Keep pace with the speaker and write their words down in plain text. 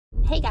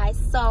Hey guys,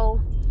 so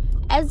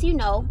as you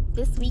know,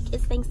 this week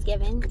is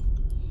Thanksgiving,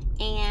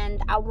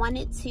 and I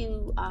wanted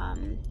to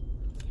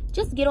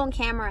just get on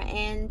camera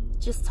and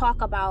just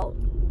talk about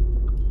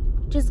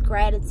just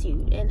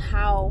gratitude and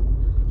how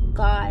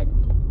God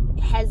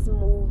has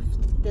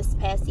moved this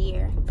past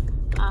year.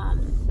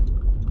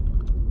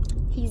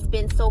 He's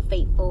been so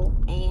faithful,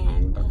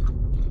 and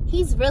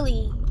he's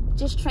really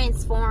just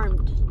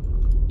transformed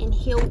and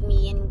healed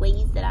me in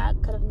ways that I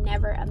could have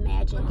never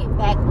imagined. Looking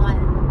back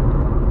on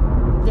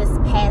this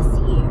past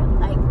year,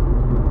 like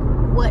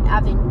what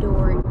I've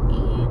endured,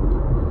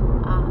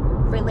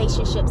 and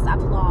relationships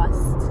I've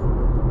lost,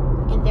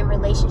 and then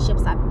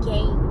relationships I've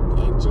gained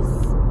and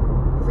just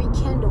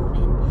rekindled,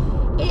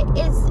 and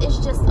it's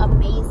just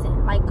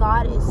amazing. Like,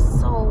 God is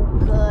so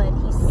good.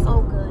 He's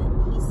so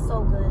good. He's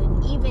so good.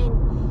 And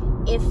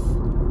even if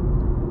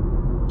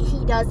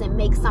he doesn't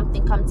make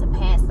something come to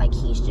pass, like,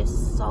 he's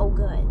just so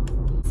good.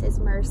 It's his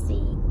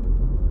mercy,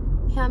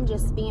 him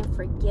just being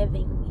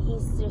forgiving.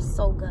 He's just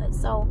so good.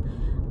 So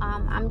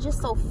I'm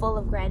just so full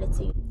of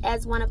gratitude.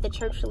 As one of the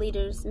church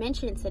leaders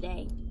mentioned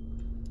today,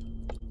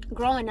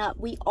 growing up,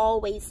 we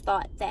always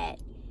thought that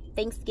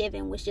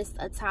Thanksgiving was just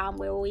a time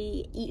where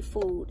we eat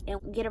food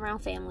and get around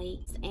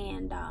families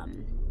and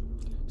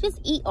just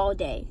eat all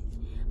day.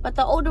 But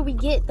the older we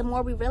get, the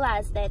more we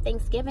realize that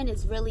Thanksgiving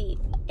is really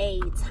a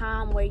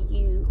time where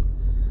you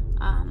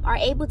are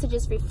able to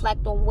just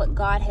reflect on what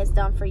God has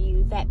done for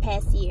you that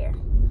past year,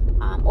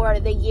 or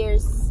the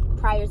years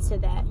prior to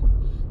that.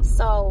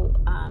 So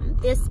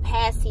this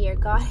past year,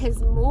 God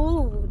has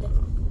moved.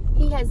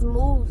 He has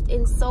moved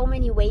in so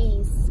many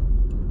ways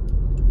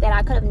that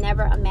I could have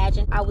never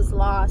imagined. I was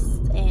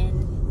lost,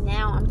 and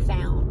now I'm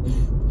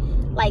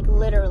found. Like,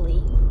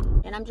 literally.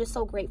 And I'm just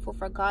so grateful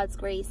for God's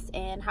grace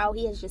and how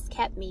he has just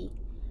kept me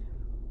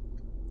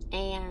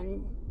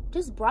and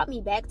just brought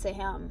me back to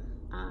him.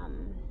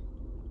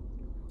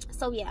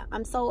 So yeah,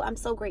 I'm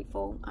so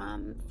grateful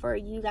for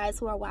you guys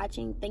who are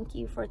watching. Thank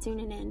you for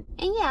tuning in.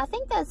 And yeah, I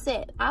think that's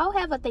it. I'll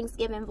have a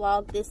Thanksgiving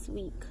vlog this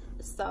week,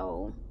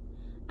 so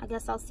I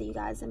guess I'll see you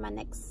guys in my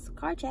next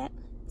car chat.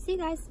 See you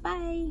guys.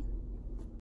 Bye.